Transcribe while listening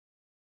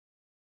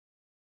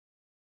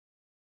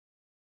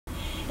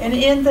And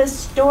in the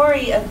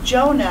story of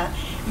Jonah,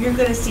 you're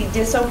going to see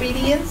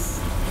disobedience.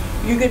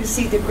 You're going to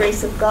see the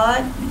grace of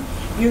God.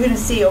 You're going to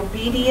see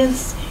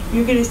obedience.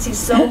 You're going to see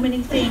so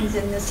many things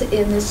in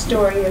this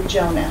story of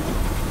Jonah.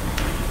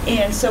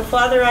 And so,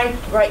 Father,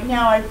 right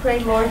now I pray,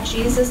 Lord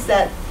Jesus,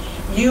 that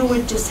you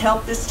would just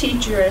help this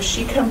teacher as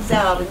she comes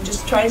out and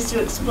just tries to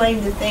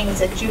explain the things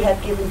that you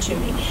have given to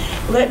me.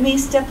 Let me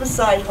step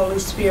aside, Holy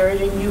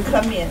Spirit, and you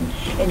come in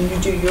and you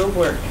do your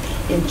work.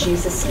 In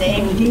Jesus'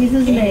 name. In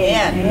Jesus' name.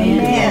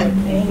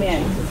 Amen.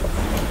 Amen.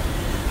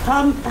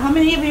 How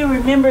many of you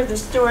remember the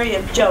story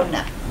of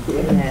Jonah?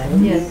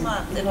 Yes.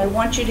 And I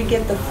want you to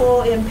get the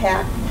full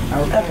impact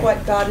of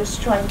what God is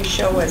trying to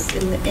show us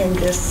in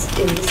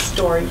this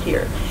story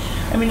here.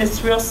 I mean,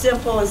 it's real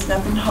simple. It's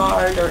nothing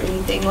hard or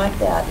anything like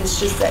that. It's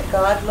just that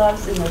God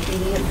loves an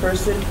obedient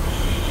person,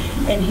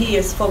 and He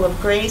is full of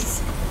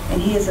grace,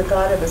 and He is a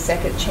God of a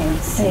second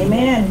chance.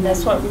 Amen. And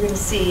that's what we're going to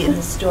see in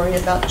the story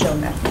about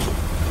Jonah.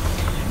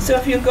 So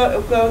if you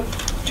go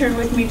turn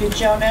with me to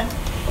Jonah,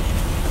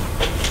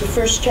 the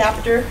first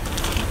chapter,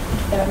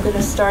 and I'm going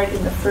to start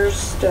in the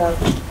first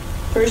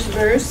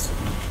verse.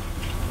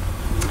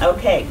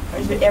 Okay,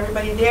 is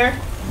everybody there?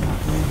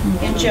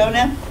 In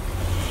Jonah?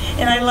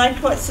 And I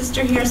liked what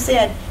Sister here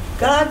said.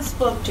 God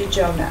spoke to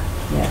Jonah.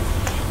 Yes.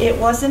 It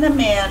wasn't a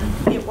man,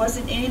 it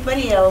wasn't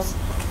anybody else,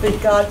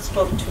 but God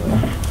spoke to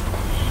him.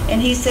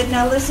 And He said,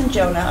 now listen,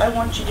 Jonah, I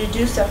want you to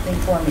do something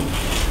for me.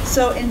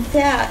 So in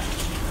fact,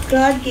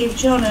 God gave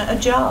Jonah a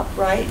job,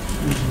 right?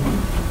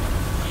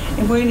 Mm-hmm.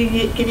 And we're going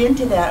to get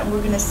into that, and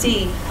we're going to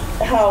see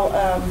how,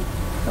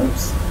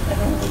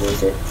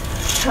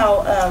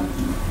 how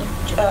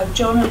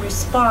Jonah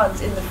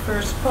responds in the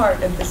first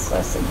part of this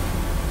lesson.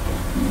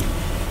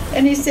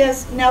 And he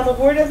says, now the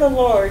word of the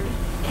Lord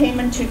came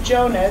unto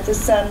Jonah, the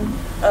son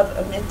of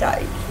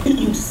Amittai,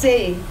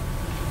 saying,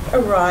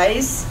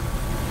 arise,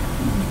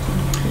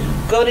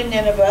 go to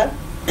Nineveh,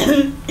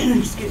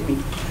 excuse me,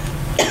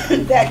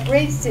 that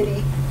great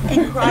city,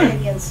 and cry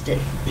against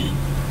it,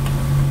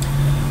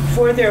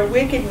 for their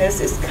wickedness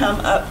is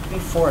come up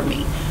before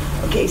me.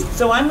 Okay,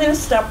 so I'm going to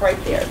stop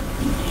right there,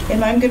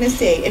 and I'm going to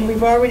say, and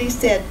we've already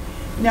said,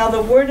 now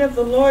the word of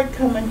the Lord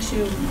come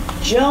unto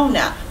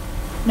Jonah.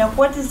 Now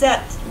what is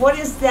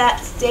that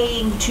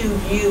saying to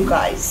you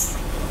guys?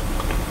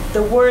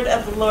 The word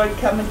of the Lord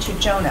coming to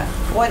Jonah.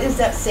 What is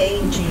that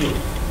saying to you?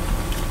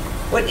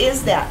 What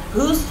is that?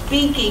 Who's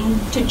speaking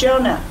to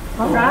Jonah?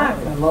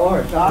 God. The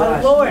Lord.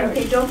 The Lord.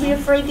 Okay, don't be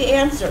afraid to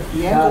answer.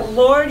 Yes. The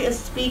Lord is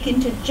speaking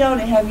to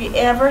Jonah. Have you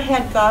ever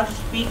had God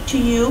speak to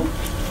you?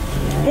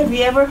 Yes. Have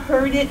you ever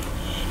heard it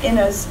in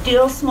a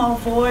still small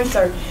voice?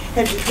 Or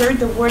have you heard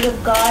the word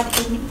of God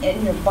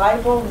in your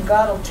Bible, and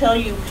God will tell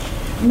you,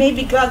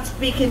 maybe God's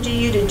speaking to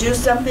you to do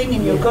something,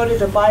 and you'll go to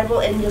the Bible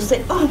and you'll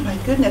say, oh my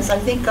goodness, I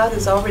think God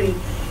has already,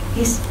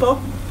 He spoke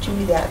to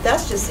me that.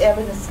 That's just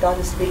evidence God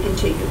is speaking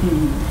to you.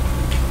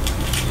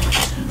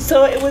 Mm-hmm.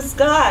 So it was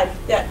God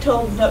that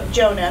told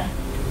Jonah,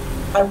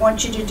 I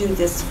want you to do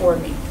this for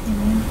me.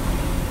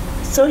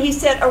 Mm-hmm. So He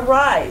said,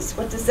 arise.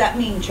 What does that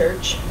mean,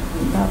 church?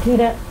 Get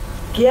up.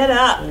 Get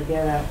up. Get up.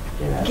 Get up.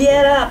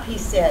 Get up, He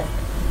said.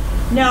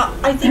 Now,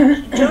 I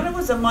think Jonah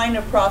was a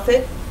minor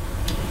prophet,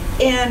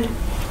 and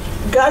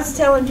God's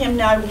telling him,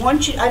 now I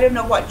want you, I don't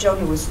know what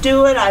Jonah was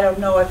doing. I don't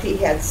know if he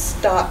had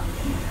stopped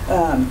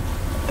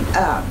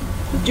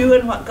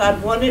doing what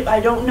God wanted. I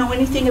don't know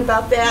anything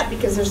about that,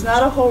 because there's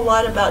not a whole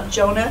lot about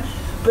Jonah,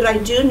 but I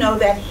do know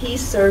that he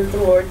served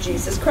the Lord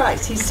Jesus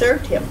Christ. He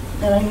served Him,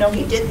 and I know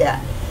he did that.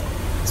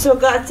 So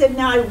God said,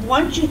 now I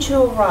want you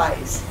to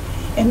arise.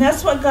 And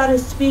that's what God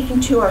is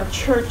speaking to our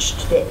church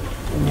today.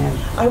 Amen.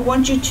 I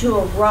want you to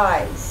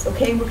arise.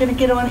 Okay, we're going to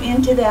get on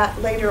into that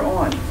later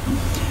on.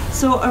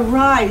 So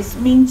arise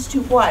means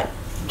to what?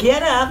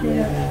 Get up.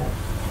 Yeah.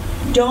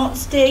 Don't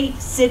stay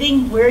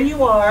sitting where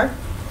you are.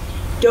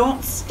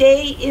 Don't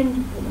stay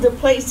in the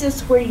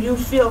places where you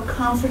feel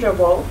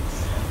comfortable.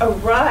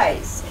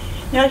 Arise.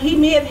 Now, he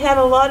may have had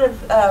a lot of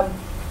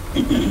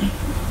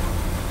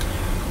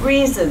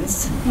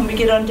reasons, when we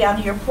get on down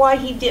here, why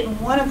he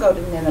didn't want to go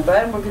to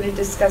Nineveh, and we're going to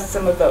discuss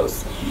some of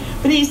those.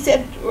 But he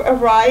said,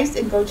 arise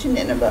and go to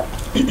Nineveh.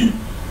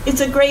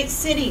 It's a great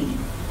city,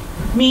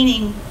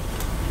 meaning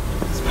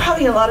there's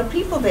probably a lot of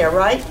people there,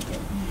 right?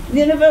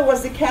 Nineveh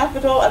was the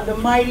capital of the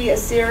mighty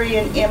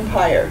Assyrian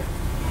Empire.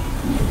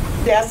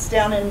 That's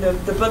down in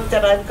the book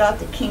that I've got,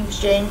 the King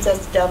James,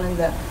 that's down in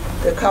the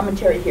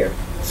commentary here.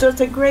 So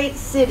it's a great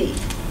city.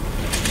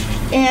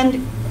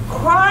 And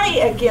cry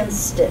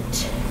against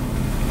it.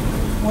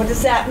 What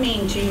does that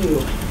mean to you?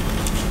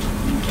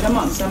 Come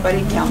on,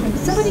 somebody tell me.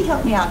 Somebody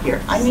help me out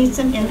here. I need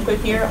some input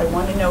here. I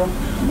want to know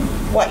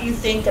what you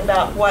think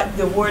about what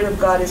the Word of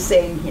God is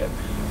saying here.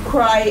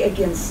 Cry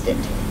against it.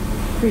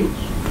 Preach.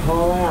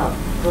 Call out.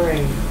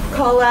 Pray.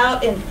 Call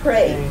out and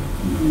pray.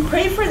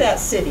 Pray for that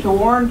city. To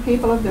warn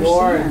people of their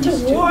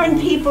sins. To warn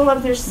people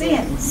of their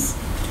sins.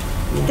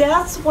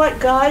 That's what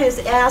God is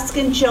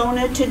asking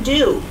Jonah to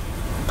do.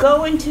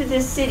 Go into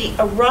this city.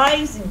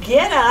 Arise,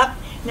 get up.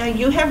 Now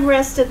you have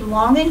rested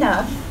long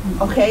enough,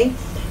 okay?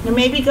 Now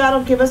maybe God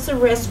will give us a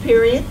rest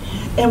period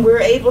and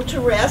we're able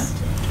to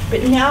rest.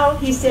 But now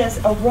he says,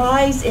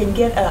 arise and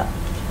get up,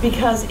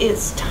 because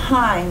it's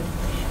time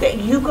that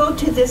you go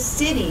to this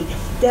city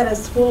that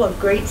is full of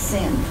great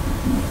sin.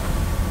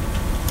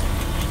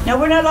 Now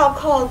we're not all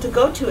called to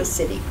go to a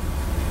city,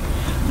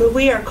 but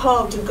we are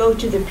called to go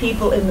to the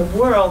people in the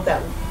world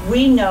that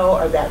we know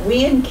or that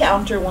we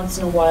encounter once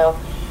in a while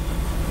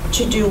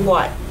to do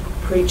what?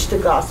 Preach the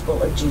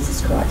gospel of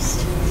Jesus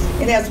Christ.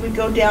 And as we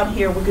go down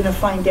here, we're going to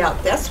find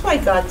out that's why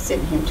God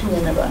sent him to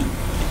Nineveh.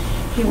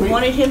 He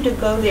wanted him to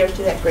go there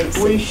to that great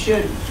city. We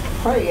should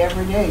pray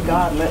every day,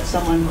 God, let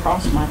someone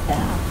cross my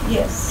path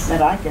Yes.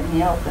 that I can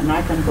help and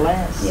I can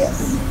bless.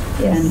 Yes.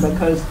 And Yes.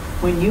 because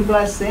when you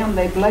bless them,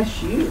 they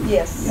bless you.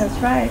 Yes. That's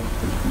right.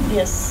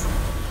 Yes.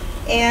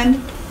 And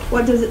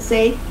what does it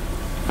say?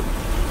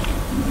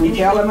 We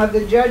tell them of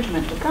the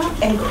judgment to come.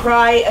 And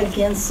cry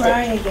against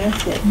Cry it.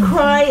 against it.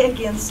 Cry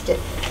against it.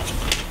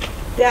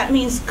 That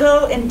means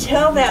go and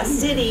tell that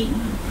city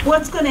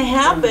what's going to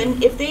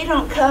happen if they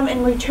don't come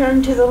and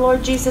return to the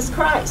Lord Jesus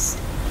Christ.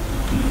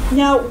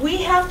 Now, we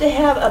have to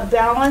have a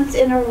balance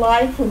in our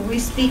life when we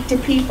speak to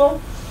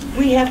people.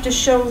 We have to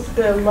show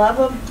the love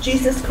of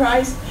Jesus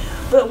Christ,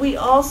 but we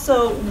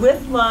also,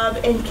 with love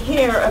and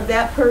care of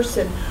that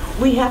person,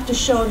 we have to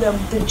show them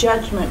the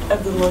judgment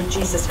of the Lord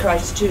Jesus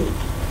Christ too.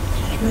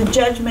 The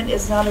judgment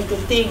is not a good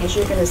thing, as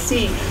you're going to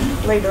see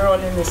later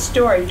on in this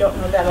story. Don't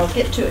know that I'll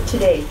get to it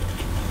today.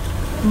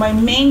 My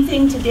main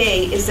thing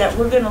today is that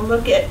we're going to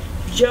look at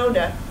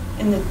Jonah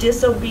and the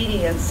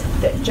disobedience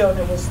that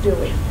Jonah was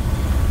doing.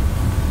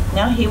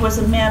 Now, he was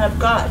a man of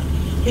God.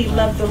 He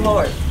loved the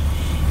Lord.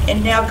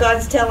 And now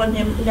God's telling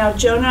him, now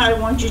Jonah, I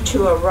want you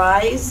to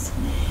arise,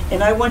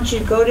 and I want you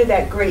to go to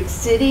that great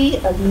city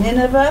of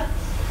Nineveh,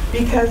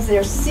 because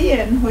their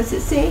sin, what's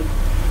it say?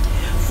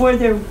 For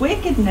their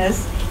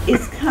wickedness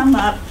is come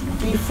up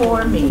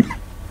before me.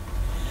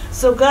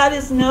 So God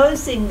is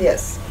noticing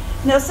this.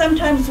 Now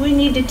sometimes we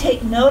need to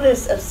take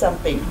notice of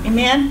something.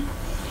 Amen?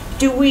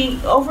 Do we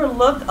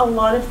overlook a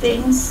lot of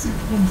things?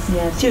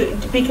 Yes.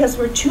 Because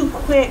we're too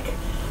quick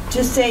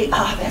to say,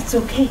 that's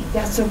okay,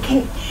 that's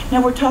okay.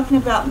 Now we're talking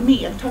about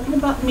me. I'm talking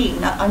about me.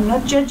 Now, I'm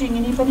not judging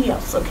anybody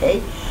else,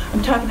 okay?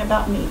 I'm talking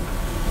about me.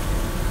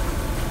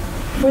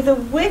 For the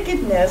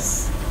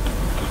wickedness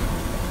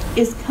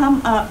is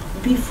come up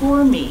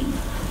before me.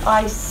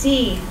 I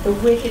see the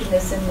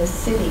wickedness in this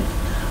city.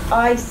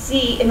 I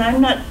see, and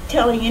I'm not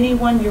telling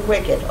anyone you're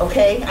wicked,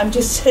 okay? I'm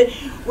just,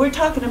 we're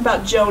talking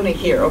about Jonah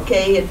here,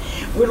 okay? And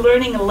we're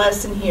learning a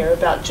lesson here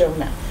about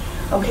Jonah,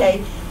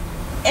 okay?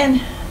 And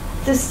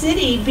the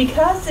city,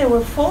 because they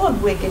were full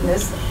of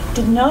wickedness,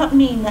 did not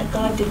mean that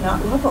God did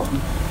not love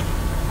them.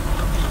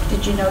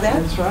 Did you know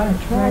that? That's right.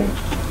 Right.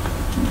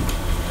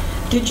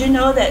 Did you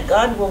know that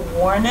God will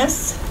warn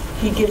us?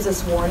 He gives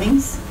us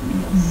warnings.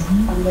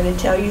 I'm going to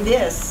tell you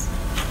this.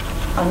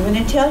 I'm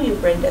going to tell you,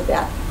 Brenda,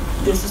 that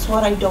this is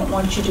what I don't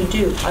want you to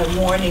do. I'm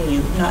warning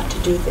you not to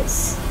do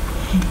this.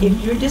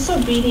 If you're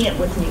disobedient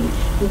with me,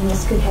 then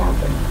this could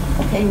happen.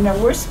 Okay, now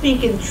we're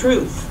speaking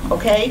truth,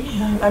 okay?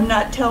 I'm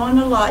not telling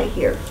a lie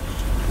here.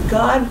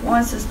 God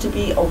wants us to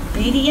be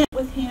obedient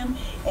with him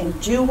and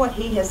do what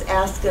he has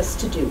asked us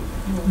to do.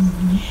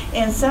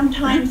 And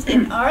sometimes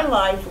in our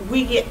life,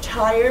 we get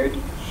tired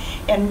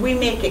and we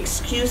make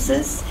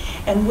excuses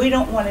and we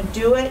don't want to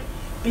do it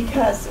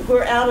because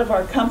we're out of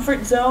our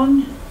comfort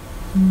zone.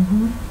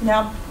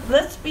 Now,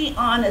 let's be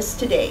honest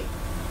today,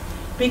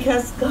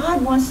 because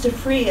God wants to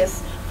free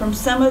us from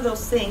some of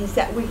those things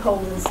that we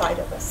hold inside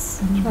of us.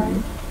 That's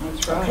right.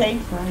 That's right. Okay?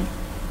 Right.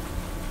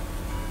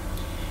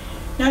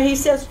 Now he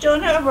says,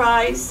 Jonah,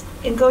 arise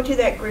and go to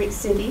that great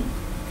city.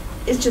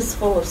 It's just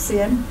full of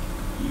sin.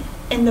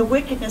 And the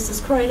wickedness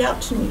has cried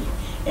out to me.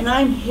 And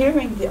I'm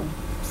hearing them.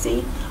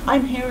 See?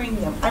 I'm hearing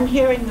them. I'm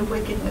hearing the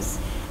wickedness.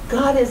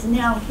 God is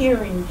now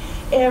hearing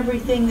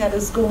everything that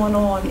is going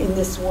on in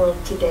this world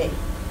today.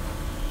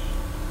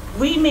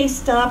 We may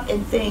stop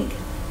and think,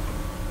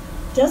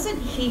 doesn't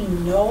he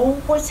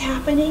know what's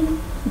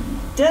happening?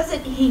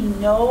 Doesn't he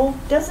know?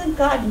 Doesn't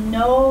God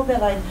know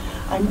that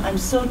I'm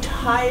so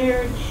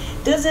tired?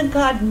 Doesn't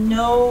God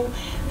know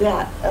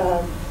that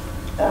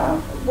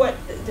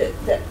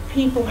that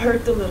people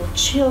hurt the little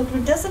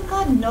children? Doesn't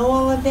God know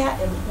all of that?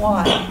 And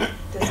why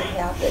does it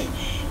happen?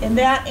 And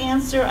that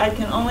answer I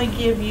can only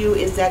give you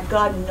is that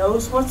God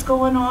knows what's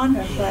going on.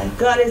 That's right.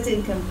 God is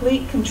in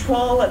complete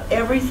control of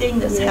everything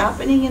that's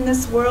happening in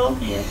this world.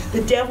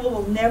 The devil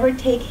will never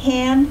take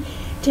hand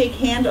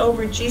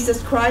over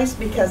Jesus Christ,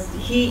 because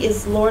he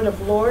is Lord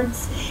of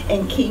Lords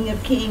and King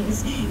of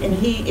Kings, and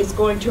he is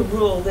going to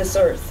rule this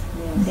earth.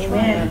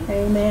 Amen.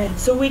 Amen.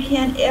 So we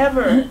can't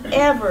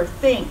ever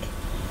think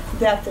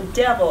that the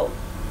devil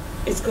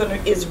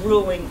is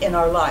ruling in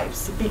our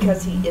lives,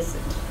 because he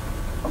isn't.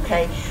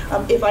 Okay?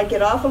 If I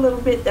get off a little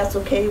bit, that's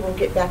okay. We'll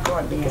get back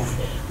on, because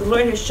the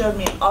Lord has shown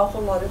me an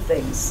awful lot of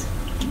things.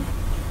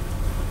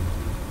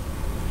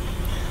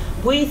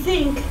 We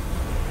think,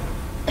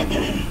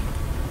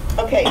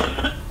 okay,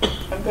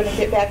 I'm going to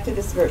get back to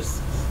this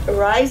verse.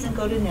 Arise and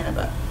go to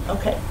Nineveh.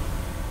 Okay.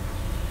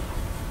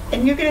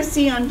 And you're going to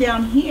see on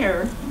down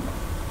here,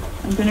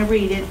 I'm going to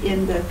read it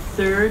in the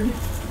 3rd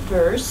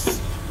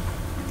verse.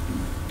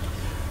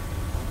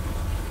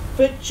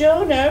 But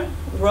Jonah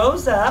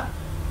rose up.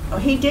 Oh,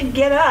 he did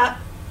get up.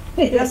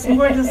 That's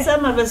more than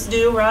some of us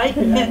do, right?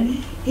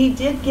 And he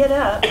did get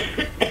up.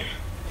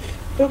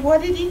 But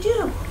what did he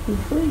do? He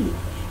fled.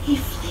 He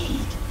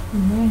fled.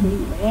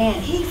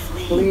 Amen. He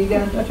fled. Flee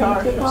unto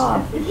Tarshish.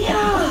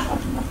 Yeah.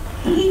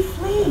 He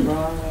fled.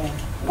 Wrong way.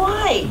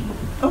 Why?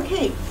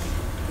 Okay.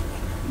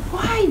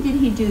 Why did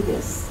he do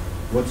this?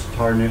 What's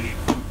Tarnish?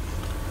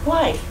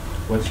 Why?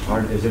 What's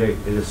Tarnish? Is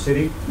it a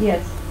city?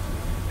 Yes.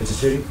 It's a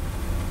city?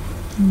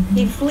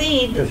 He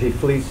fled. Because he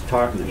flees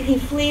Tarnish. He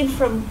fled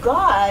from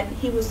God.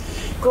 He was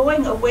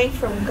going away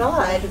from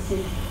God,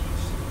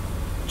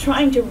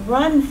 trying to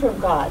run from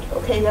God.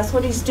 Okay, that's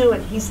what he's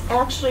doing. He's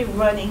actually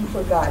running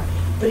for God.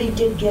 But he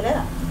did get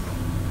up.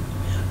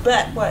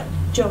 But what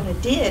Jonah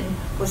did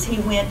was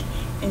he went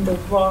in the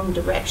wrong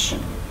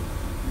direction.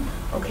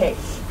 Okay,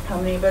 how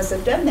many of us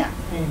have done that?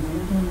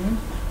 Amen.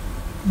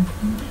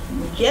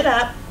 You get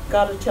up.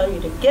 God will tell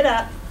you to get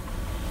up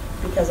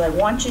because I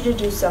want you to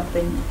do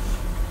something.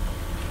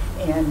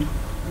 And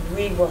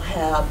we will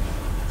have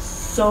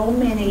so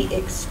many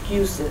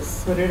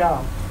excuses Put it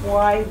off.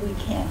 why we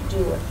can't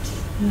do it.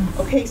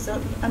 Okay,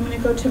 so I'm going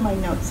to go to my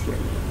notes here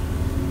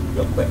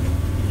real quick.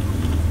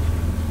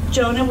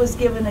 Jonah was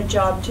given a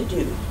job to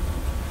do.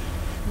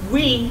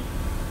 We,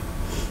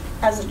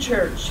 as a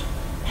church,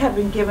 have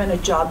been given a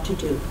job to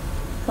do.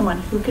 Come on,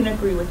 who can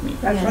agree with me?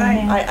 That's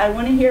right. I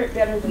want to hear it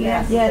better than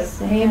Yes, that. yes,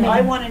 because amen.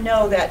 I want to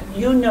know that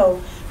you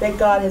know that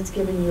God has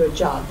given you a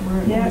job.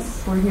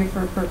 Yes. We're here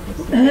for a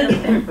purpose.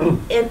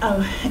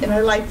 And I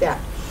like that.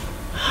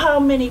 How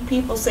many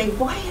people say,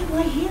 why am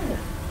I here?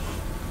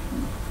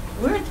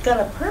 We've got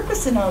a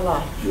purpose in our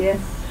life. Yes.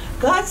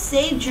 God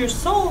saved your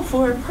soul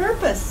for a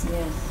purpose.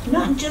 Yes.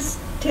 Not just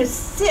to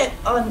sit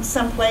on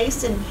some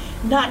place and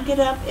not get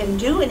up and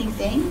do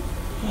anything.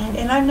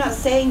 And I'm not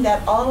saying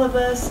that all of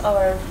us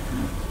are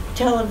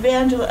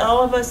televangelists,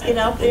 all of us get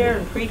out there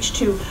and preach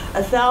to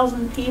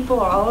 1,000 people,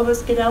 or all of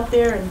us get out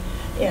there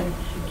and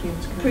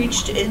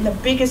preached in the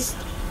biggest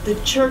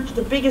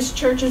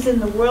churches in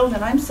the world.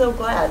 And I'm so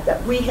glad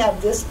that we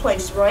have this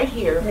place right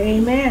here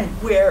Amen.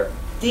 where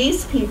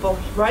these people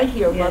right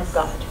here love Yes.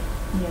 God.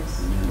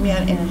 Yes.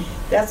 Man, and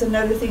that's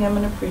another thing I'm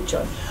going to preach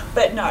on,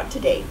 but not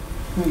today.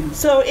 Hmm.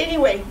 So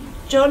anyway,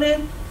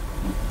 Jonah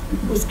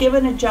was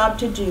given a job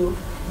to do,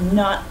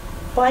 not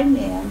by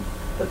man,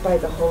 but by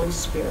the Holy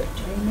Spirit.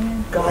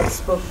 Amen. God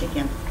spoke to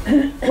him.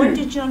 What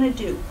did Jonah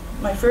do?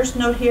 My first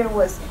note here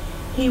was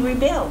he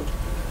rebelled.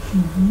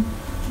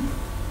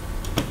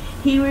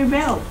 He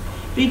rebelled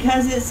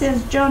because it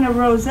says Jonah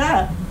rose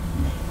up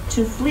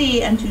to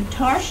flee unto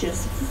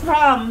Tarshish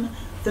from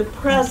the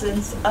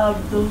presence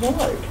of the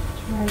Lord.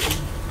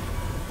 Right.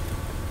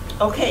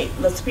 Okay,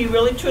 let's be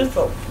really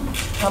truthful.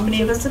 How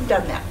many of us have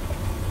done that?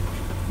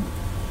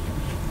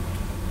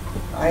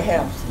 I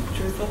have some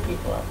truthful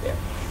people out there.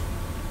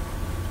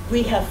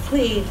 We have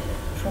fled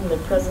from the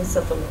presence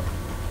of the Lord.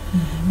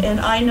 And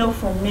I know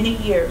for many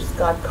years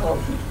God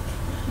called me.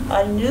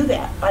 I knew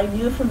that. I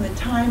knew from the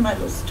time I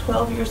was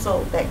 12 years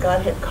old that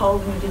God had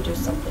called me to do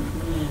something.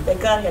 That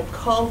God had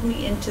called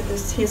me into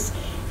His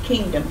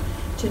kingdom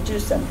to do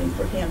something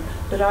for Him.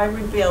 But I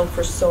rebelled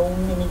for so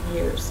many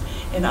years.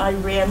 And I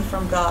ran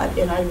from God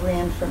and I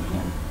ran from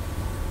Him.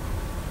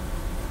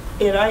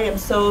 And I am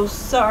so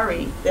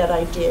sorry that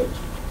I did.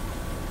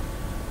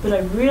 But I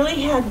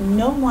really had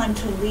no one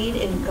to lead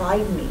and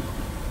guide me.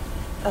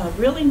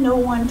 Really no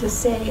one to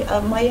say,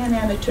 my Aunt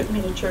Anna took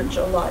me to church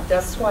a lot.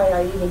 That's why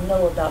I even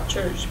know about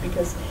church,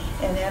 because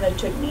Aunt Anna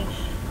took me.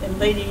 In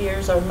later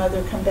years, our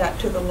mother come back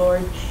to the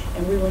Lord,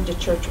 and we went to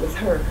church with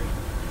her.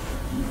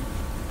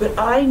 But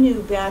I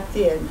knew back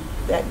then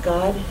that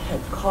God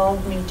had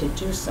called me to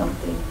do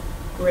something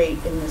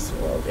great in this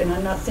world. And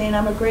I'm not saying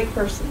I'm a great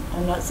person.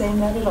 I'm not saying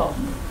that at all.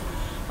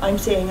 I'm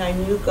saying I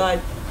knew God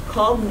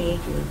called me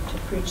to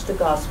preach the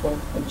gospel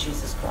of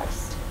Jesus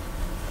Christ.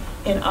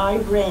 And I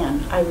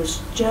ran. I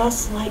was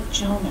just like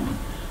Jonah.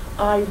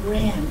 I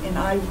ran and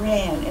I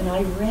ran and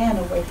I ran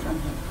away from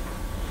him.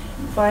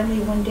 And finally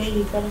one day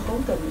he got a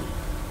hold of me.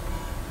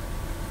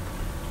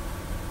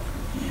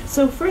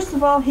 So first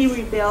of all, he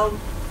rebelled,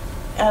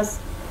 as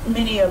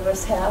many of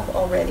us have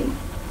already.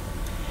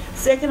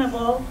 Second of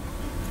all,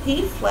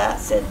 he flat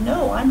said,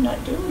 no, I'm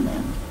not doing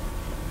that.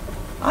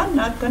 I'm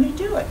not going to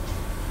do it.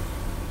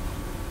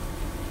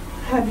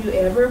 Have you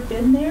ever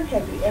been there?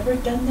 Have you ever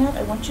done that?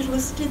 I want you to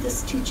listen to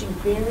this teaching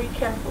very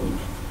carefully.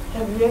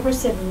 Have you ever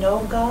said,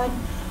 no, God,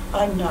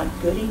 I'm not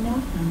good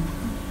enough?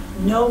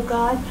 No,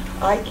 God,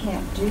 I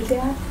can't do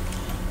that.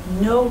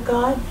 No,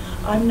 God,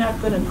 I'm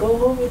not going to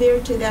go over there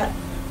to that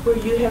where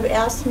you have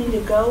asked me to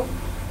go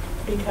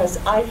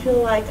because I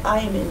feel like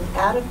I am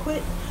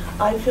inadequate.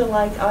 I feel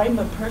like I'm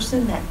a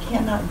person that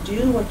cannot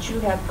do what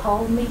you have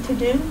called me to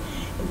do.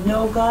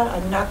 No, God,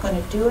 I'm not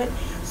going to do it.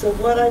 So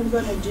what I'm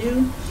going to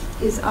do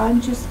is I'm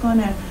just going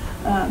to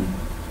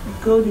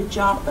go to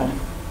Joppa.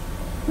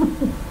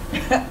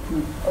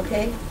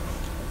 Okay?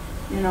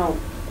 You know,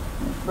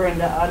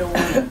 Brenda, I don't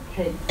want to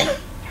take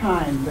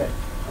time, but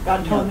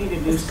God told me to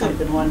do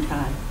something one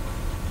time.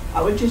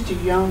 I was just a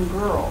young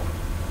girl.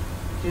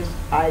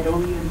 I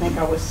don't even think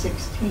I was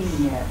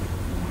 16 yet.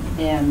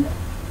 And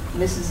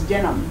Mrs.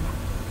 Denham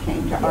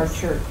came to our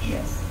church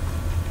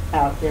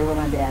out there where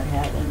my dad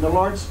had. And the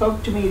Lord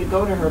spoke to me to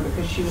go to her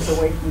because she was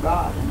away from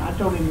God. And I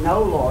told him,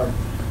 no, Lord,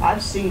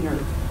 I've seen her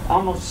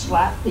almost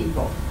slap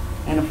people.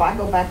 And if I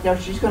go back there,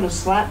 she's going to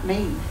slap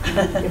me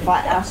if I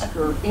ask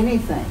her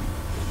anything.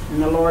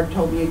 And the Lord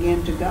told me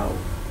again to go.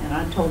 And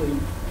I told him,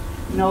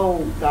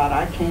 no, God,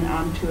 I can't.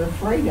 I'm too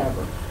afraid of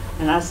her.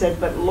 And I said,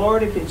 but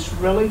Lord, if it's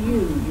really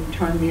you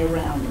turn me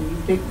around and you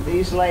pick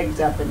these legs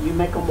up and you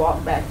make them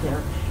walk back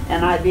there.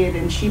 And I did,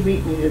 and she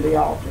beat me to the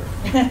altar.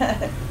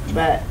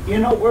 But, you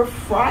know, we're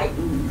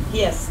frightened.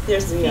 Yes,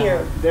 there's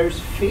fear. There's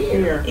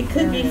fear. It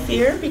could be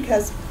fear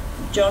because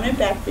Jonah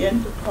back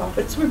then, the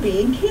prophets were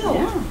being killed.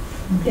 Yeah.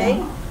 Okay?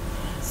 Yeah.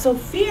 So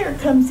fear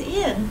comes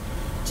in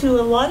to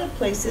a lot of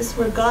places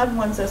where God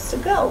wants us to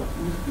go.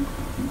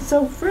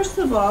 So first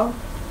of all,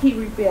 he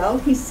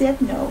rebelled, he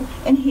said no,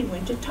 and he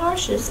went to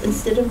Tarshish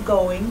instead of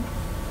going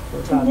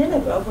to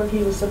Nineveh where he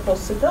was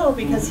supposed to go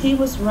because he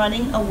was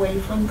running away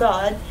from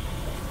God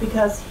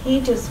because he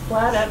just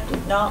flat out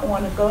did not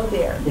want to go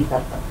there.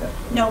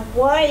 Now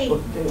why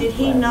did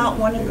he not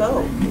want to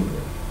go?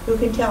 Who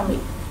can tell me?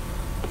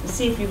 Let's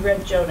see if you've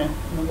read Jonah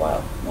in a while.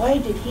 Why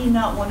did he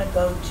not want to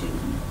go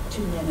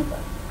to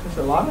Nineveh? Because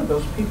a lot of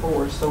those people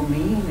were so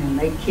mean and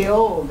they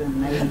killed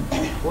and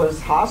they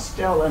was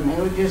hostile and they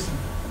were just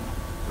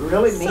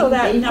really mean So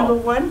that people. number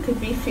one could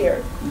be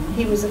fear.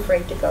 He was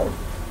afraid to go.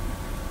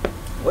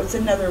 What's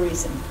another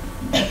reason?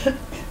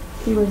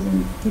 He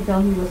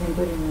felt he wasn't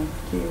good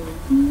enough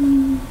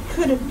to.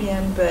 Could have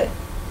been, but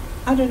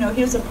I don't know.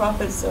 He was a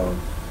prophet, so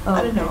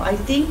I don't know. I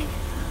think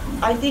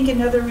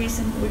another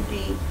reason would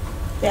be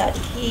that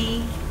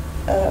he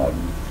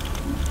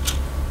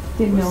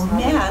Didn't was know how.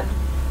 mad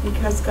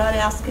because God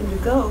asked him to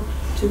go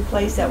to a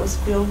place that was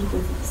filled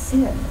with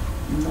sin.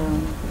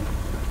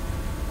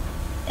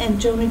 And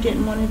Jonah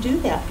didn't want to do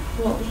that.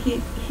 Well,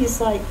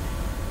 he's like,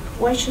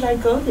 why should I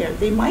go there?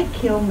 They might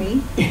kill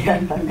me.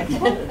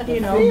 You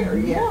know, Fear,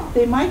 yeah.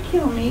 they might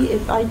kill me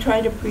if I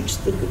try to preach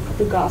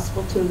the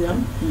gospel to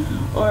them.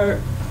 Or,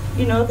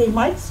 you know, they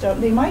might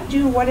stone, they might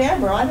do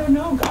whatever. I don't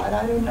know, God,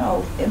 I don't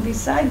know. And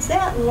besides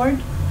that,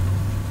 Lord,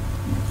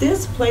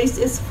 this place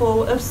is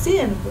full of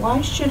sin.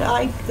 Why should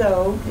I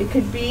go? It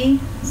could be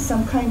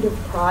some kind of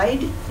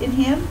pride in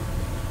him.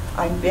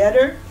 I'm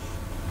better.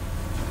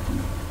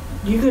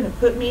 You're going to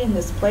put me in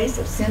this place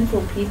of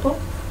sinful people?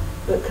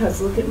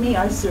 Because look at me,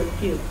 I serve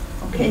you.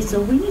 Okay,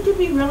 so we need to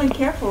be really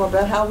careful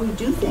about how we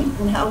do things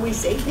and how we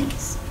say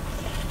things.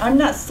 I'm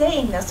not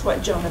saying that's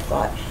what Jonah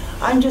thought.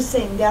 I'm just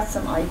saying that's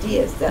some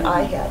ideas that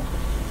I had.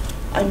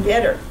 I'm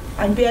better.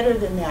 I'm better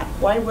than that.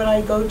 Why would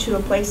I go to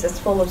a place that's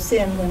full of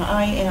sin when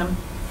I am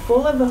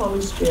full of the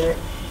Holy Spirit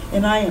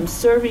and I am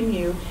serving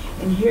you?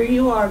 And here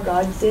you are,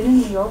 God, sending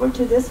me over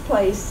to this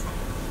place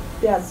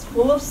that's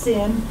full of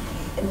sin,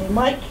 and they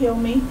might kill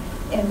me,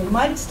 and they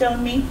might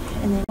stone me,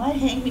 and they might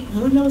hang me.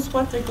 Who knows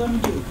what they're going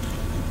to do?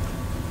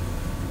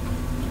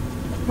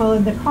 Well,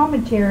 in the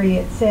commentary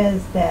it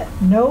says that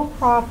no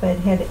prophet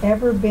had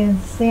ever been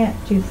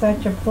sent to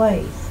such a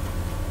place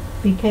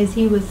because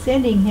he was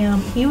sending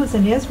him, he was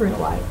an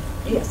Israelite.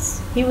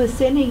 Yes, He was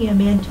sending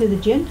him into the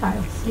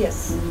Gentiles.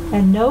 yes.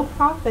 And no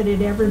prophet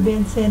had ever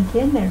been sent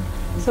in there.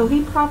 So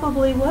he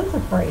probably was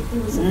afraid, He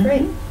was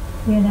afraid.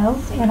 you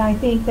know? And I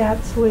think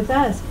that's with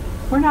us.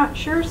 We're not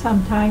sure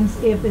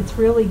sometimes if it's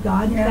really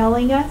God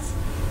telling us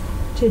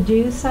to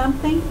do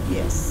something,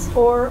 Yes.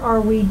 or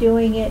are we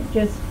doing it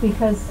just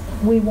because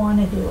we want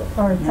to do it,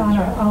 or it's on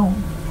our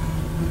own.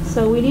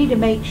 So we need to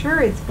make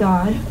sure it's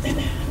God.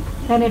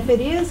 And if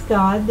it is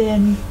God,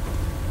 then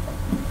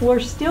we're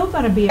still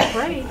going to be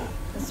afraid.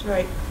 That's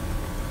right.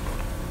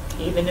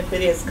 Even if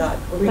it is God.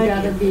 We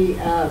gotta be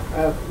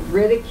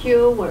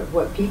ridicule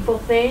what people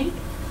think.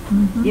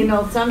 Mhm. You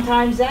know,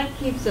 sometimes that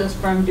keeps us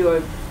from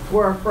doing.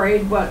 We're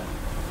afraid what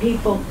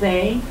people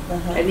think,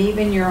 and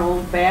even your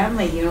own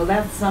family. You know,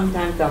 that's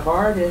sometimes the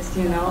hardest.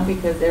 You know,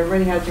 because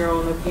everybody has their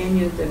own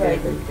opinions of Right.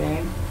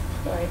 everything.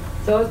 Right.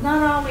 So it's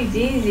not always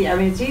easy. I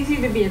mean, it's easy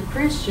to be a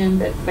Christian,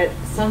 but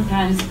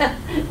sometimes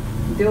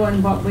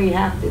doing what we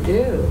have to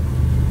do.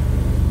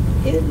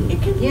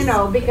 It can be, You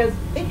know, because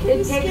it can it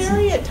be takes.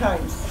 scary at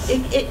times.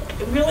 It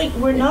really,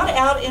 we're not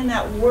out in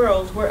that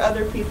world where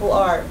other people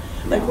are.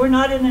 Like, we're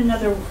not in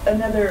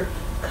another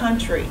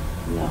country.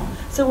 No.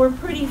 So we're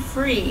pretty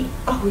free.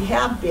 Oh, we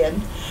have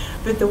been.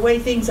 But the way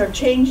things are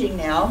changing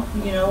now,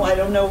 you know, I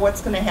don't know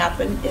what's going to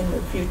happen in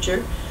the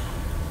future.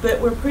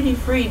 But we're pretty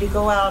free to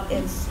go out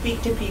and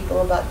speak to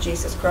people about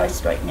Jesus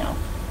Christ right now.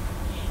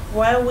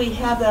 While we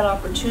have that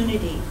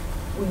opportunity,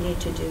 we need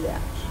to do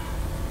that.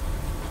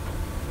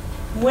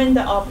 When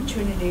the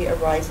opportunity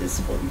arises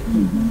for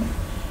you.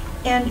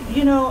 And,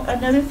 you know,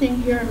 another thing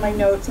here in my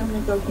notes, I'm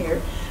going to go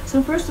here.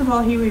 So first of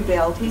all, he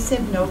rebelled. He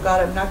said, no,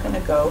 God, I'm not going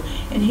to go.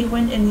 And he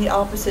went in the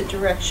opposite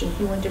direction.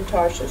 He went to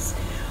Tarshish.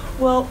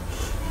 Well,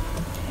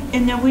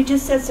 And then we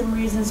just said some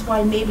reasons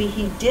why maybe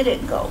he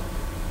didn't go.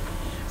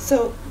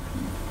 So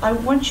I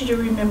want you to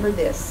remember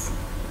this.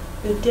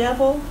 The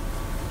devil,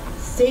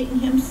 Satan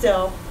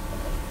himself,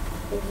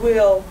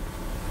 will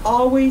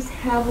always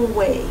have a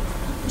way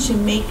to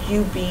make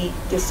you be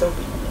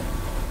disobedient.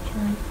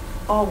 Right.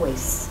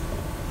 Always.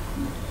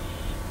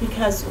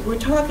 Because we're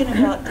talking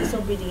about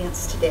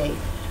disobedience today.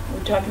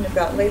 We're talking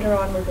about, later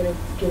on we're going to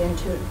get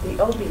into the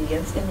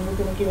obedience, and then we're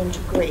going to get into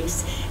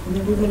grace, and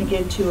then we're going to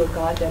get into a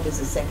God that is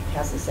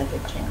has a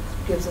second chance,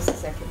 gives us a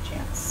second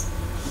chance.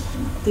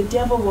 The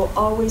devil will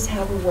always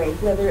have a way,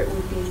 whether it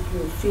would be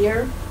through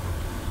fear,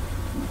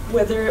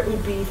 whether it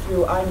would be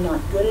through I'm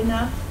not good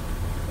enough,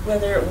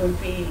 whether it would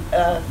be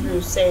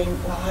through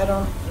saying, well, I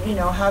don't,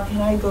 how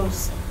can I go,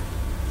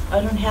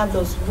 I don't have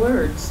those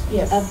words.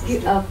 Yes.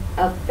 A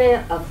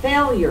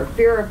failure,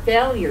 fear of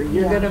failure.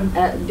 You're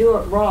gonna do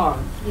it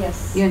wrong.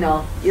 Yes. You're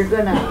gonna,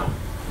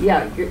 you're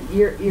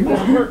gonna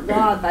hurt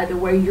God by the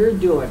way you're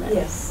doing it.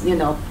 Yes.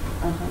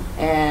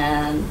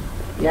 And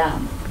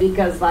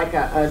because like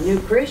a new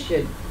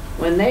Christian,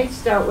 when they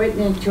start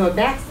witnessing to a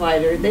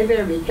backslider, they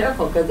better be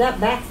careful, because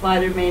that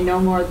backslider may know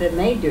more than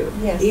they do.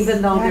 Yes.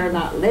 Even though they're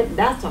not living.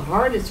 That's the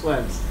hardest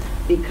ones,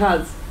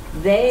 because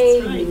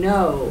they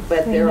know,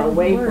 but they're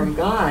away from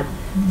God.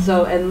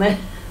 So, unless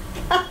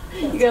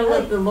you gotta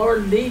let the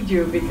Lord lead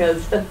you,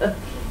 because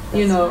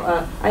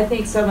I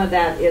think some of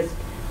that is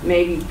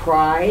maybe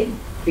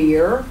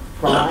fear,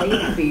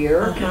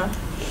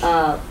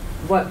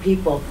 what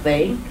people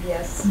think.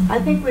 Yes. I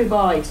think we've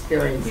all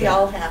experienced We that.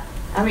 all have.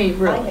 I mean,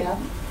 really, I have.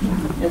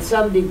 in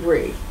some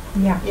degree.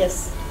 Yeah.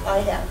 Yes, I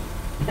have.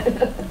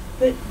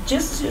 But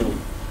just to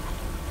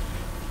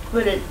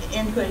put an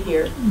input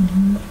here,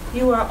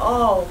 you are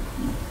all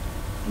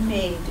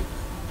made,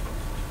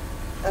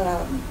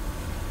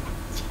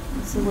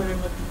 what's the word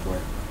I'm looking for?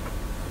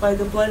 By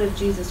the blood of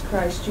Jesus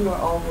Christ, you are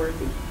all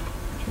worthy.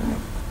 Right.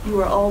 You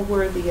are all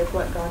worthy of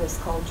what God has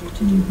called you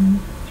to do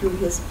through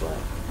His blood.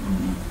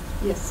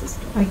 Yes,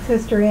 sister. Like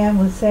Sister Ann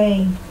was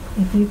saying,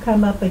 if you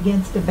come up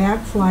against a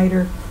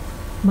backslider,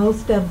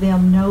 most of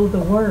them know the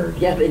word.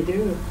 Yeah, they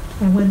do.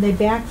 And when they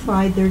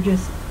backslide, they're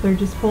just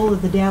full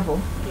of the devil.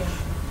 Yeah.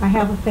 I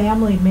have a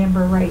family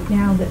member right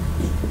now that's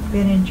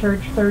been in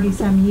church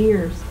 30-some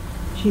years.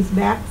 She's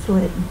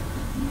backslidden.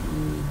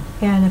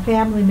 And a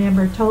family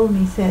member told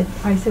me,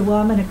 I said, well,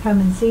 I'm going to come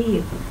and see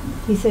you.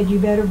 He said, you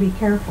better be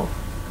careful.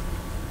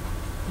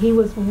 He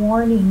was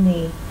warning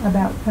me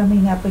about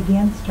coming up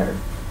against her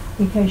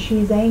because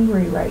she's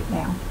angry right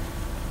now.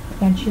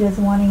 And she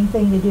doesn't want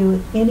anything to do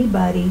with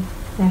anybody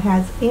that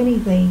has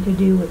anything to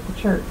do with the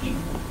church.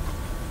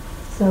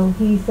 So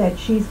he said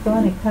she's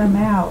going to come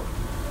out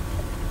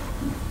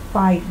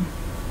fighting.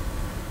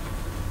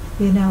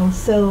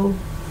 So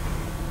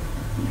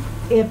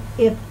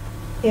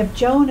if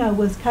Jonah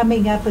was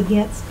coming up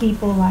against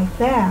people like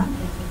that,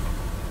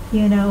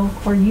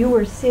 or you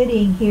were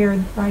sitting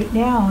here right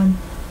now, and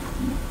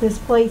this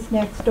place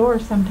next door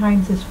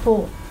sometimes is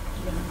full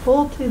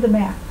to the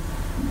max,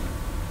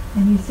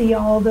 and you see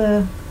all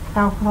the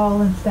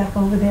alcohol and stuff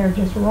over there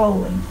just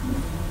rolling.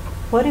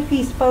 What if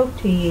he spoke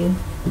to you,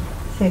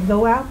 said,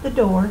 go out the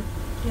door,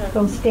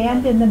 go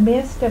stand in the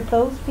midst of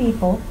those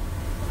people,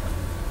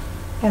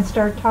 and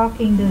start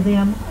talking to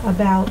them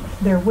about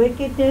their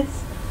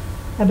wickedness,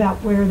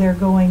 about where they're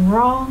going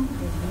wrong,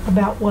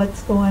 about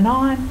what's going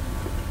on?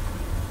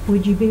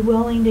 Would you be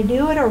willing to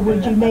do it, or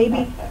would you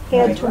maybe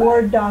head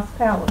toward Das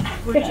Palace?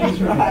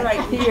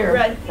 Right here.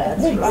 Right.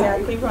 That's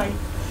exactly right.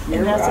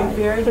 And that's a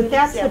very good But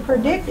that's the example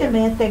right there.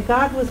 predicament that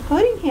God was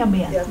putting him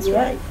in. That's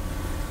right.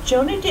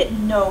 Jonah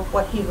didn't know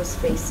what he was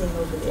facing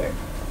over there.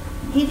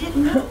 He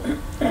didn't know.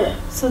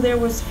 So there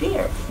was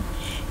fear.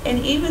 And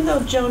even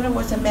though Jonah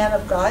was a man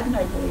of God, and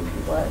I believe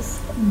he was,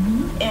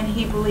 and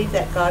he believed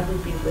that God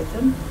would be with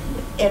him,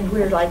 and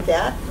we're like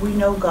that, we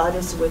know God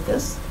is with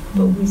us,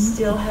 but we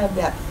still have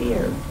that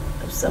fear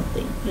of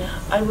something.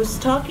 I was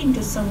talking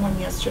to someone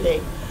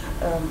yesterday,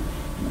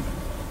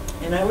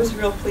 and I was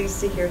real pleased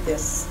to hear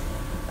this.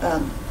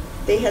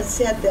 They had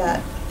said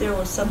that there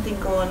was something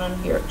going on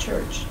here at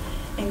church,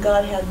 and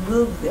God had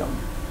moved them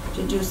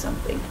to do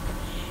something.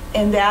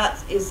 And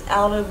that is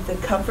out of the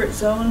comfort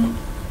zone,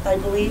 I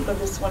believe, of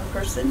this one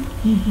person.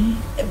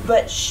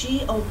 But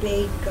she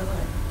obeyed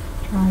God.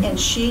 Right. And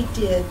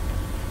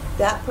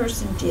that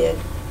person did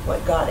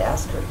what God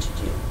asked her to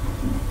do.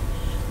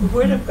 The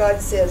Word of God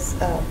says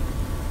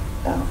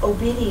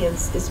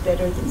obedience is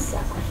better than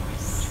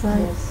sacrifice.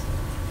 Right.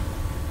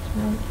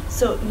 Right.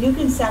 So you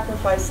can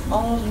sacrifice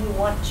all you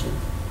want to.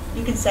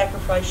 You can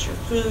sacrifice your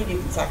food, you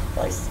can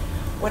sacrifice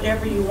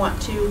whatever you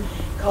want to,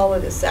 call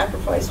it a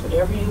sacrifice,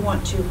 whatever you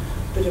want to.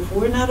 But if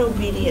we're not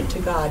obedient to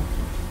God,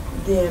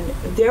 then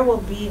there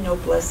will be no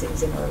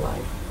blessings in our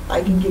life.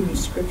 I can give you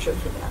scripture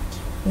for that.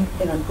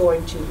 And I'm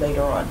going to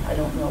later on. I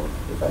don't know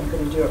if I'm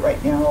going to do it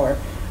right now or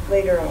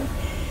later on.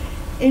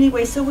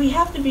 Anyway, so we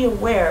have to be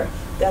aware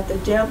that the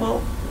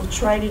devil will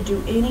try to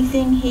do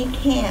anything he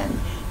can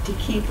to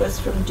keep us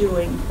from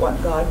doing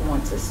what God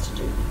wants us to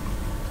do.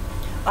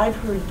 I've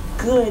heard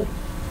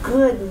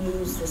good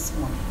news this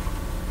morning.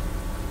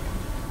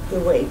 the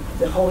way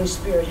the Holy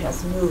Spirit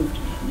has moved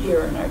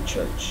here in our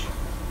church.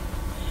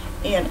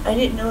 And I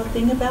didn't know a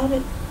thing about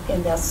it,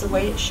 and that's the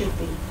way it should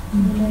be.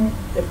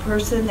 The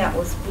person that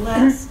was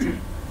blessed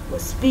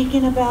was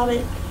speaking about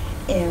it,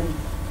 and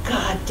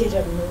God did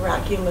a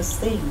miraculous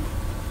thing.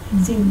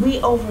 See, we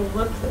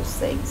overlook those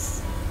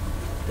things,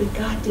 but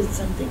God did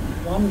something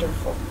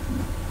wonderful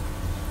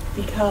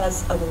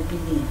because of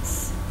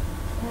obedience.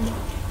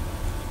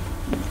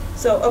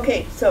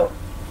 So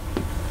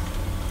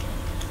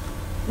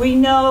we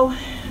know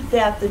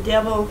that the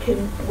devil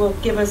will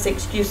give us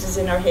excuses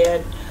in our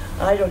head.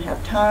 I don't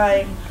have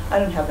time, I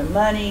don't have the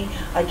money,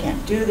 I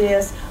can't do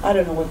this, I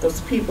don't know what those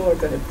people are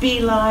going to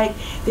be like,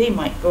 they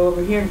might go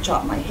over here and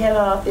chop my head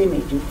off, they may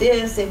do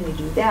this, they may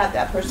do that,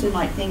 that person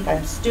might think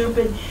I'm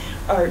stupid,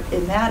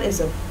 and that is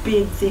a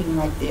big thing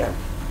right there.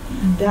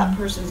 That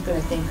person's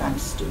going to think I'm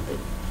stupid.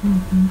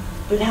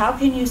 But how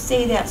can you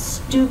say that's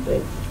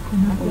stupid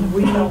when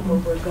we know where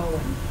we're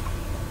going?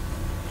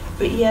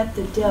 But yet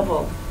the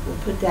devil will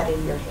put that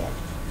in your head.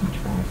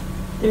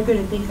 They're going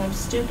to think I'm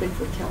stupid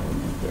for telling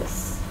them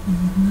this.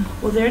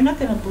 Well, they're not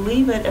going to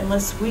believe it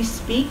unless we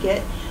speak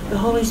it. The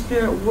Holy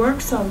Spirit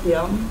works on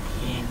them,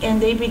 and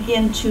they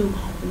begin to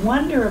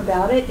wonder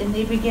about it, and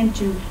they begin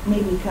to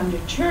maybe come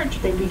to church.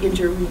 They begin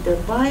to read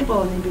their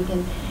Bible, and they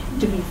begin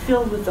to be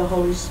filled with the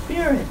Holy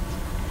Spirit.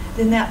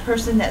 Then that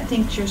person that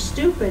thinks you're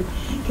stupid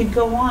could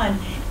go on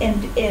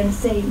and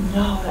say,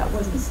 no, that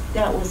was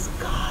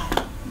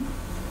God.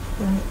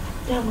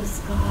 That was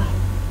God.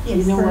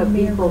 You know what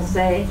people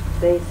say?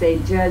 They say,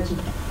 judge,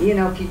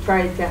 if you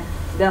try to,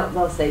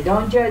 they'll say,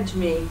 don't judge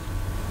me.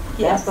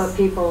 Yes. That's what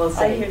people will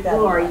say. I hear that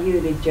Who a are lot.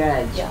 you to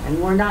judge? Yeah.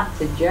 And we're not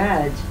to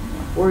judge.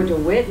 We're to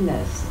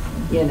witness,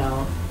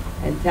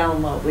 and tell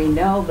them what we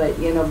know.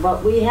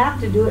 But we have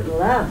to do it in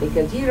love,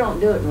 because you don't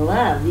do it in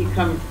love, you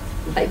come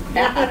like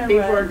that,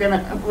 people are going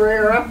to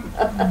rear up.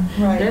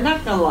 Right. They're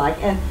not going to like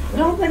it. And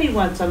nobody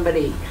wants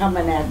somebody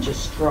coming at you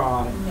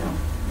strong. No.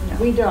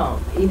 We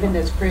don't, even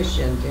as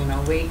Christians,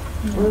 we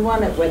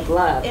want it with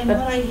love. And what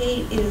I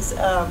hate is,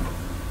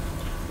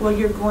 well,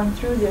 you're going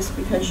through this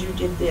because you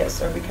did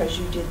this, or because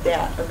you did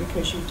that, or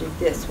because you did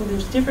this. Well,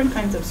 there's different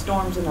kinds of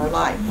storms in our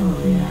life.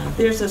 Oh, yeah.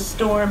 There's a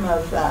storm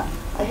of,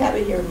 I have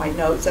it here in my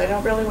notes. I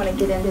don't really want to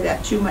get into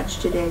that too much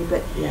today,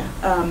 but Yeah.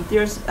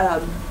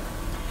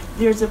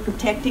 there's a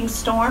protecting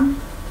storm.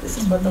 This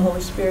is what the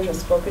Holy Spirit has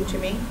spoken to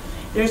me.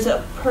 There's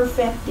a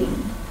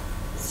perfecting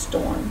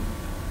storm.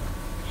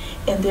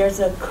 And there's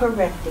a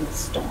correcting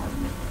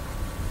storm.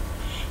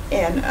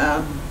 And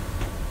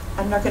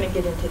I'm not going to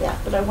get into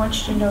that, but I want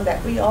you to know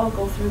that we all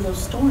go through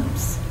those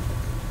storms.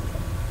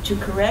 To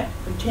correct,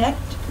 protect,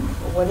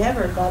 or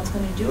whatever, God's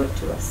going to do it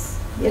to us.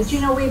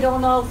 But we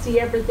don't all see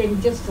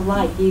everything just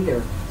alike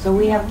either. So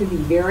we have to be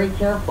very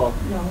careful.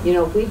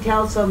 No. If we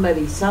tell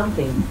somebody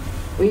something,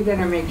 we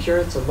better make sure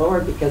it's the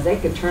Lord, because they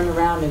could turn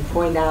around and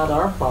point out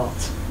our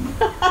faults.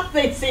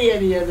 They see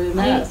any other than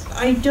us.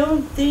 I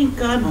don't think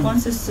God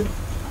wants us to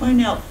point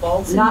out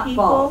faults in Not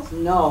people. faults.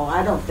 No,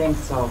 I don't think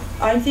so.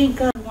 I think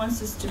God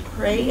wants us to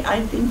pray.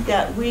 I think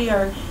that we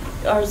are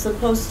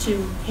supposed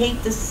to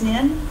hate the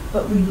sin,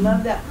 but we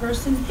love that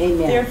person.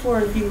 Amen.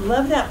 Therefore, if you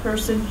love that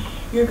person,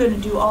 you're going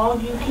to do all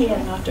you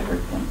can not to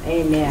hurt them.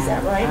 Amen. Is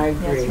that right? I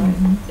agree.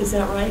 Is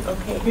that right?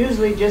 Okay.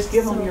 Usually just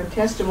give them So- your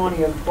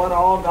testimony of what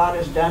all God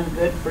has done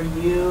good for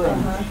you,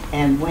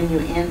 and when you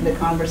end the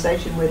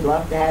conversation, we'd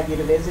love to have you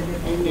to visit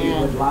if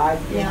you would like,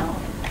 Yeah.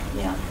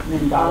 Yeah. and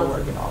then God will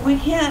work it all out. We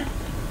can't,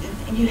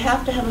 you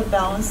have to have a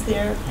balance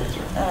there.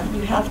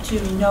 You have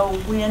to know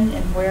when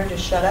and where to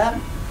shut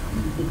up,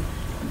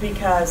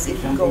 because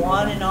if you go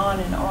on and on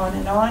and on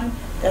and on,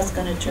 that's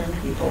going to turn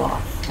people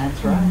off.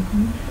 That's right.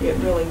 It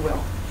really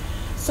will.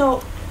 So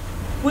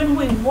when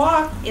we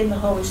walk in the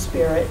Holy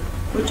Spirit,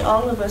 which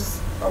all of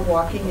us are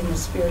walking in the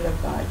Spirit of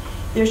God,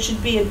 there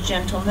should be a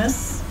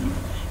gentleness,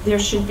 there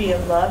should be a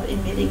love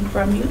emitting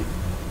from you,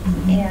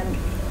 and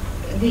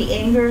the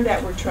anger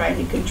that we're trying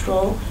to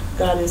control,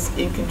 God is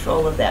in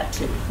control of that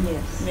too.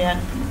 Yes.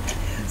 Amen.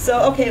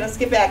 So, okay, let's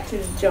get back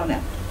to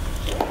Jonah.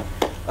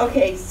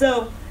 Okay,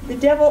 so the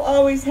devil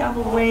always have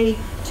a way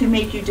to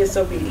make you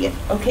disobedient.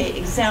 Okay,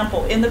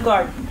 example, in the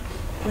garden.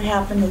 What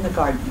happened in the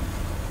garden?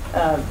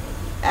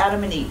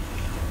 Adam and Eve.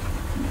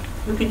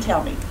 Who can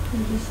tell me?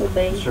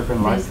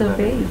 Serpent lied to them.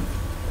 Disobeyed.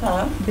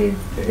 Huh? They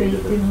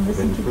didn't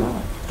listen to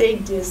God. They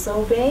They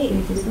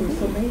disobeyed.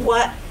 disobeyed.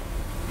 What?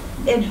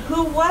 And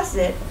who was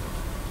it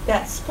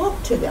that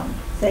spoke to them?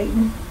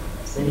 Satan.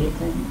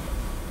 Satan.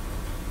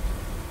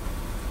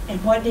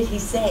 And what did he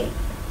say?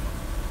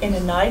 In a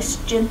nice,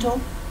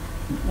 gentle.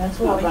 That's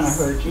not going to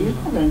hurt you. It's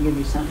not going to give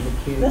you something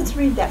to kill. Let's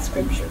read that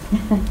scripture.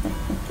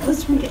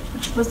 Let's read it.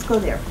 Let's go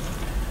there.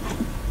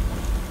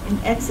 In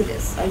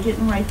Exodus. I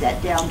didn't write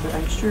that down, but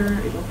I'm sure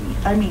it'll be,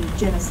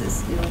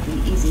 Genesis. It'll be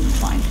easy to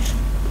find.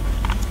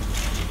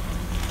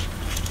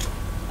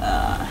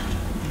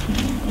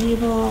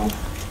 Abel.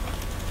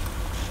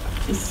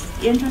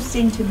 It's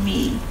interesting to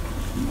me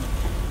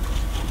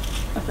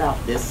about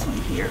this one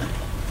here.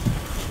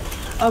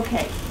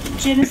 Okay,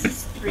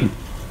 Genesis 3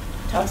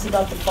 talks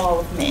about the fall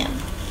of man.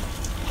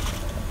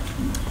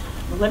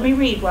 Well, let me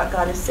read what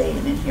God is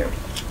saying in here.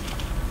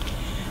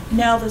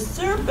 Now the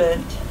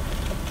serpent,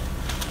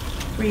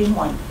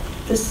 3:1,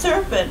 the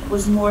serpent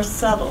was more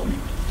subtle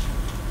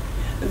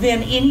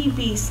than any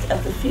beast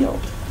of the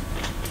field,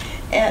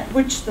 at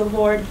which the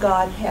Lord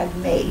God had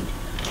made.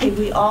 Okay,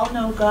 we all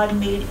know God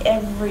made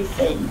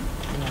everything.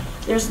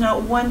 There's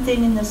not one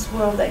thing in this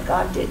world that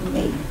God didn't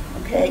make,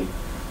 okay?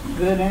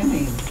 Good and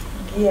evil.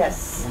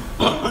 Yes.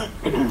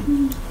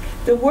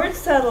 The word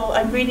subtle,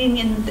 I'm reading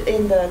in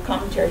the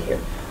commentary here.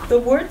 The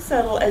word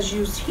subtle as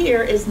used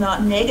here is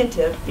not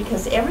negative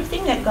because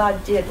everything that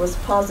God did was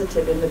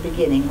positive in the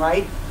beginning,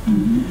 right?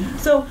 Mm-hmm.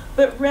 So,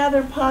 but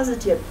rather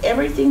positive.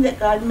 Everything that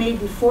God made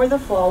before the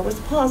fall was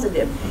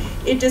positive.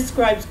 It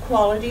describes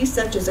qualities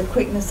such as a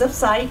quickness of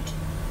sight,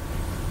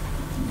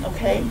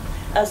 okay,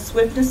 a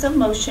swiftness of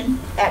motion,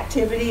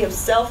 activity of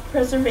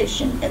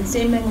self-preservation, and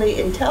seemingly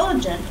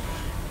intelligent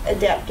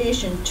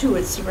adaptation to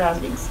its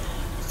surroundings.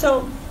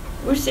 So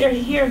we're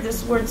seeing here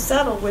this word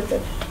subtle with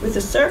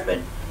the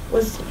serpent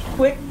was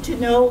quick to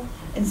know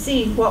and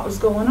see what was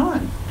going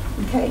on.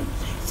 Okay,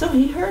 so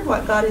he heard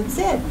what God had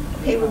said.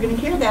 Okay, we're going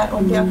to hear that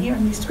on down here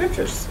in these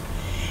scriptures.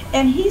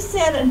 And he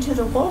said unto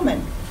the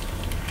woman,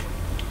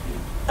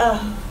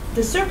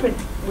 the serpent.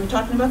 We're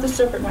talking about the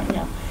serpent right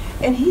now.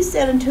 And he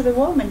said unto the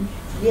woman,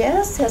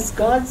 yes, has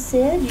God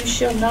said, you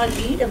shall not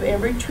eat of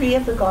every tree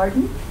of the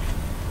garden?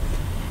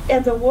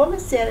 And the woman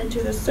said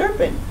unto the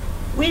serpent,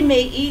 we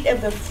may eat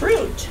of the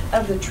fruit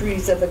of the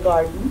trees of the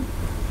garden,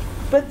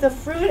 but the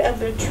fruit of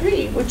the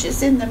tree which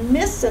is in the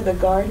midst of the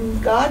garden,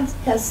 God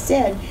has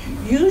said,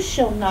 you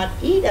shall not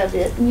eat of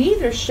it,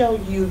 neither shall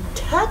you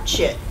touch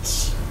it,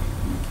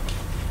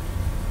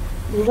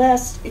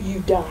 lest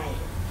you die.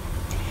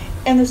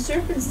 And the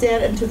serpent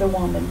said unto the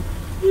woman,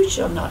 you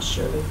shall not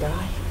surely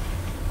die.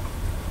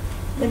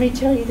 Let me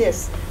tell you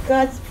this,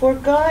 for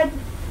God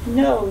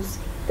knows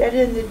that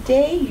in the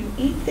day you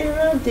eat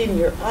thereof, then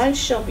your eyes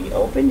shall be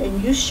opened,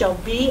 and you shall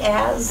be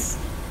as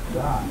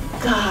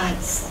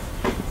gods.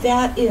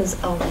 That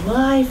is a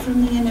lie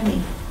from the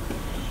enemy.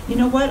 You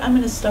know what? I'm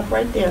going to stop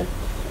right there.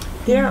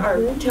 There are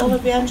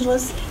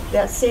televangelists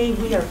that say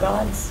we are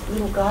gods,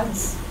 little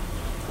gods.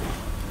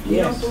 You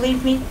don't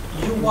believe me?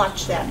 You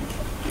watch that.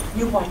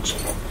 You watch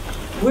it.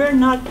 We're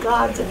not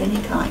gods of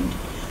any kind.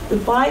 The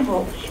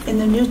Bible in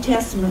the New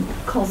Testament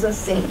calls us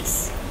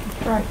saints.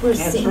 Right. We're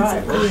That's saints right.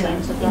 of We're God.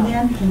 saints of God.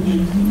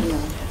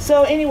 Amen.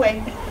 So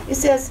anyway, it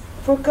says,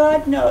 for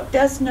God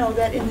does know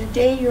that in the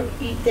day you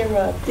eat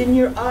thereof, then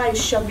your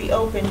eyes shall be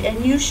opened,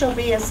 and you shall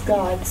be as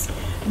gods,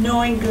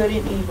 knowing good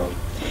and evil.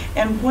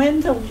 And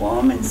when the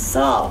woman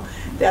saw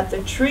that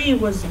the tree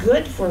was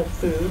good for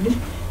food,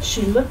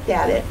 she looked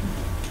at it.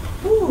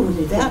 Ooh,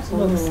 that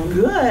looks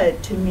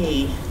good to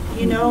me.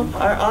 You know,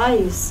 our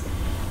eyes.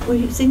 We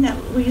used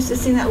to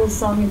sing that little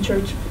song in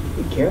church.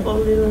 Be careful,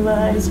 little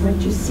eyes,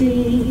 what you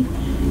see.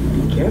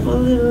 Be careful,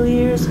 little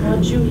ears,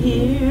 what you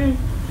hear.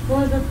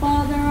 For the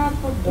Father up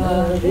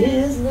above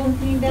is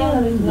looking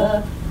down in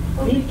love.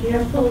 Be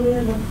careful,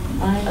 little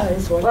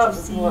eyes, what you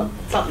see.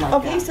 Something like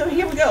Okay, that. so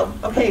here we go.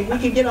 Okay, we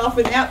can get off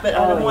with that, but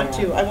I don't want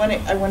to. I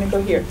want to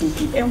go here.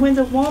 And when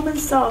the woman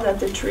saw that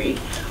the tree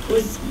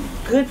was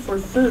good for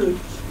food,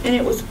 and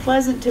it was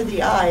pleasant to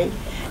the eye,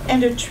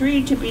 and a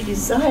tree to be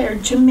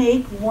desired to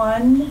make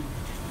one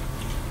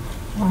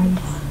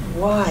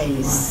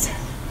wise,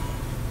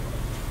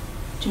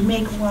 to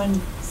make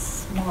one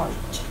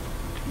smart.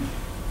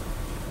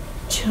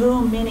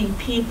 Too many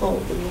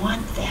people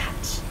want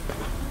that.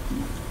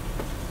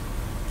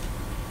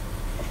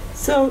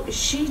 So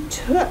she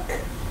took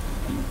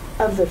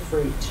of the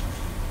fruit,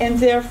 and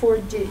therefore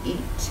did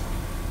eat,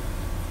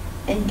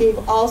 and gave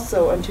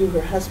also unto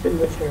her husband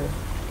with her,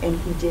 and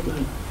he did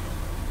eat.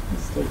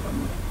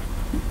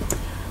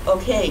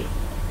 Okay,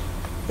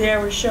 there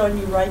we're showing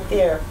you right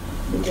there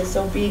the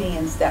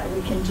disobedience that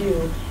we can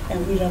do,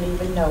 and we don't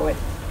even know it.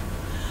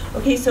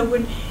 Okay, so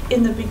when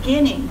in the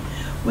beginning,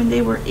 when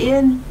they were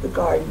in the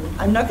garden,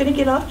 I'm not going to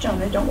get off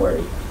Jonah, don't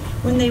worry.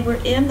 When they were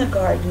in the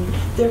garden,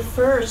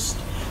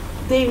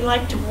 they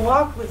liked to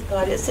walk with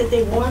God. It said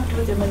they walked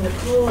with him in the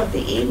cool of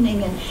the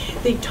evening, and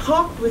they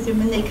talked with him,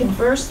 and they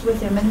conversed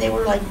with him, and they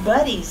were like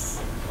buddies.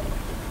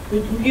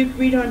 But you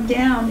read on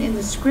down in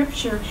the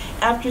scripture,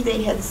 after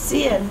they had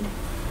sinned,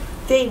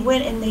 they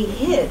went and they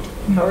hid.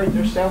 Covered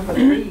themselves with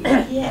trees.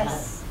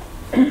 Yes.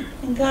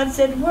 And God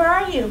said, where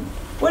are you?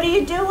 What are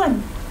you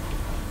doing?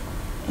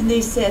 And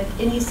he said,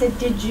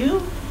 did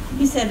you?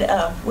 He said,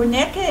 we're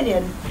naked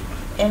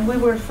and we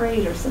were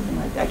afraid, or something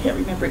like that. I can't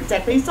remember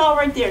exactly. It's all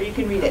right there. You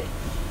can read it.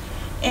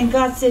 And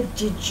God said,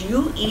 did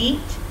you eat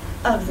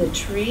of the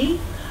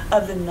tree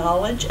of the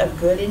knowledge of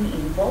good and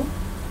evil?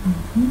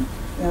 Mm-hmm.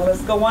 Now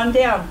let's go on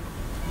down.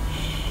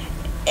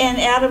 And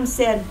Adam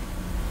said,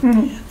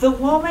 the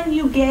woman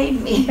you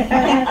gave me.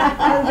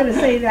 I was going to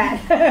say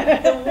that.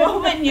 The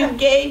woman you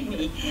gave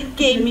me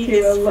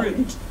this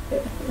fruit.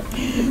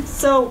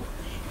 So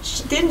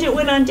then it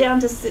went on down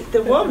to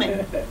the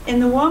woman,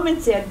 and the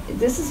woman said,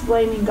 this is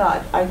blaming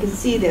God. I can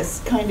see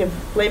this kind of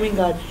blaming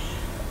God.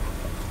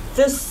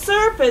 The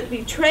serpent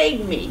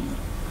betrayed me.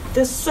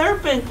 the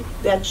serpent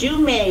that you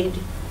made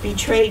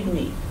betrayed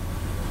me.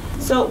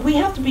 So we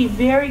have to be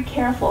very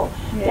careful.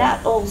 Yes.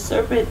 That old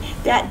serpent,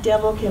 that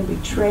devil can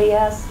betray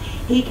us.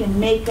 He can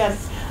make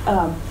us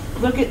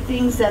look at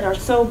things that are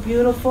so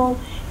beautiful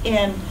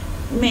and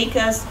make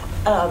us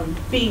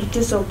be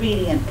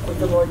disobedient with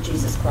the Lord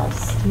Jesus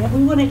Christ. Yep.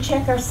 We want to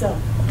check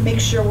ourselves, make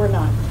sure we're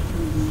not.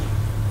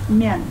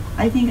 Amen.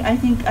 I think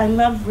I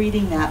love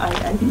reading that.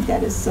 I think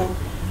that is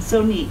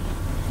so neat.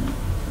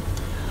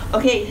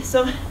 Okay,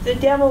 so the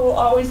devil will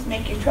always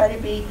make you try to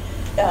be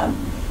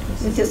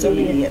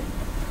disobedient.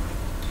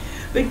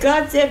 But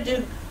God said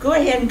to go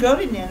ahead and go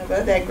to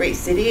Nineveh, that great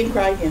city, and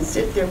cry against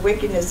it. Their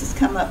wickedness has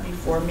come up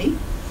before me.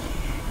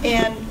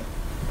 And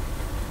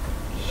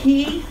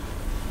he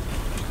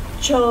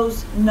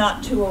chose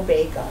not to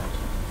obey God.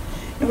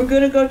 And we're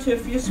going to go to a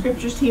few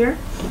scriptures here.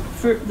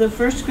 For the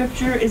first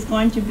scripture is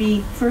going to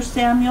be 1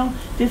 Samuel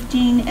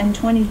 15 and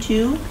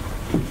 22.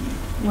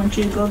 I want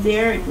you to go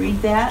there and read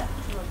that.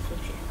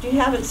 Do you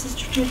have it,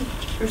 Sister Judy?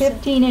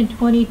 15 and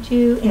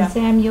 22, Yeah. and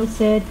Samuel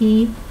said,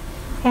 He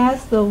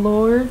has the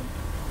Lord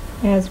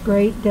as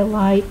great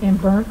delight in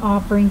burnt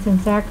offerings and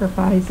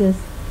sacrifices,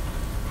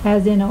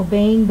 as in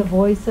obeying the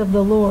voice of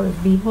the Lord.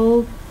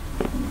 Behold,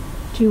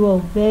 to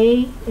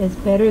obey is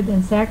better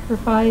than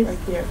sacrifice,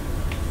 Right there.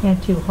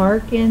 and to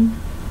hearken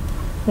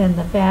than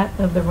the fat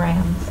of the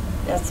rams.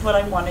 That's what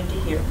I wanted to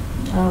hear.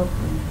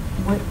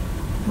 What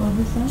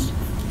was that?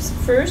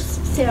 1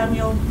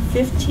 Samuel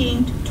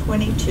 15 to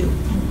 22.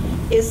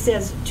 It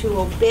says, to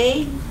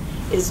obey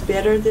is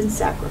better than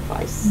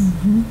sacrifice.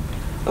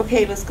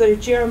 Okay, let's go to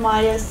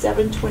Jeremiah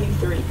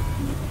 7:23.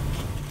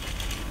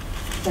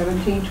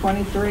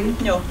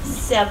 17:23. No,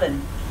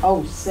 7.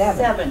 Oh, 7.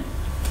 7.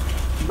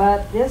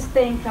 But this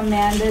thing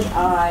commanded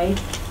I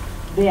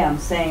them,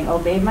 saying,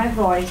 Obey my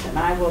voice, and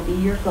I will be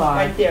your God,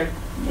 Right there.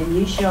 and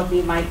ye shall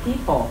be my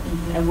people.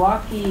 And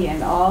walk ye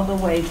in all the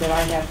ways that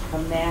I have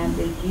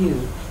commanded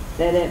you,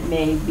 that it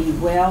may be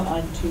well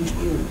unto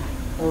you.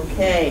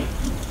 Okay.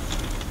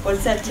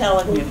 What's that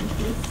telling you?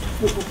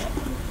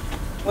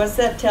 What's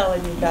that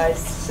telling you guys?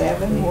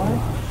 7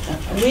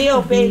 what? We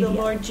obey the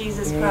Lord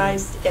Jesus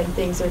Christ and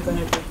things are going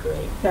to be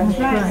great. That's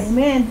right.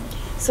 Amen.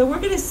 So we're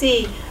going to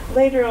see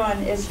later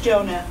on as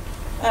Jonah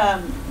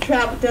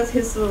does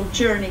his little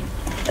journey,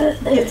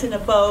 gets in a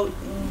boat,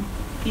 and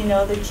you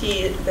know the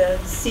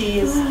sea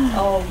is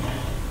all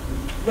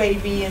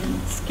wavy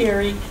and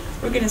scary.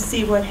 We're going to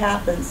see what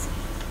happens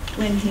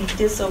when he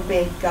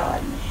disobeyed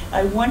God.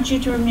 I want you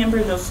to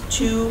remember those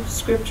 2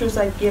 scriptures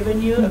I've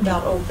given you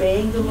about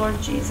obeying the Lord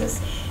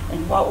Jesus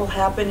and what will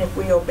happen if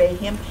we obey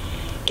him.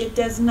 It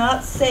does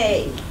not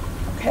say,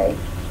 okay,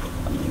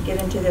 I'm going to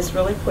get into this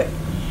really quick.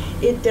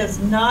 It does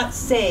not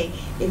say,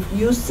 if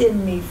you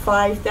send me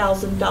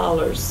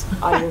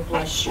 $5,000, I will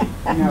bless you.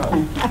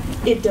 No.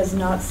 It does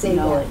not say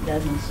No, that. it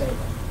doesn't say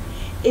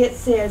that. It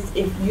says,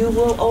 if you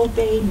will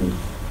obey me,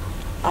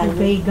 I will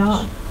Obey bless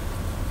God. you.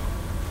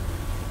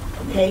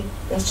 Okay,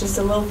 that's just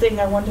a little thing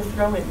I wanted to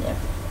throw in there.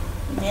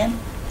 Amen?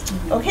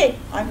 Okay,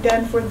 I'm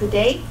done for the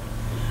day.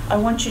 I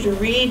want you to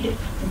read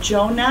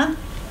Jonah,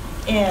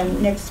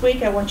 and next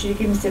week I want you to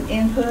give me some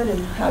input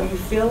and how you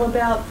feel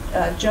about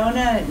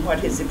Jonah and what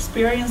his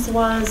experience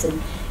was,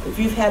 and if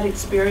you've had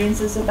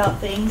experiences about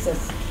things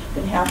that's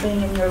been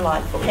happening in your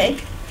life, okay?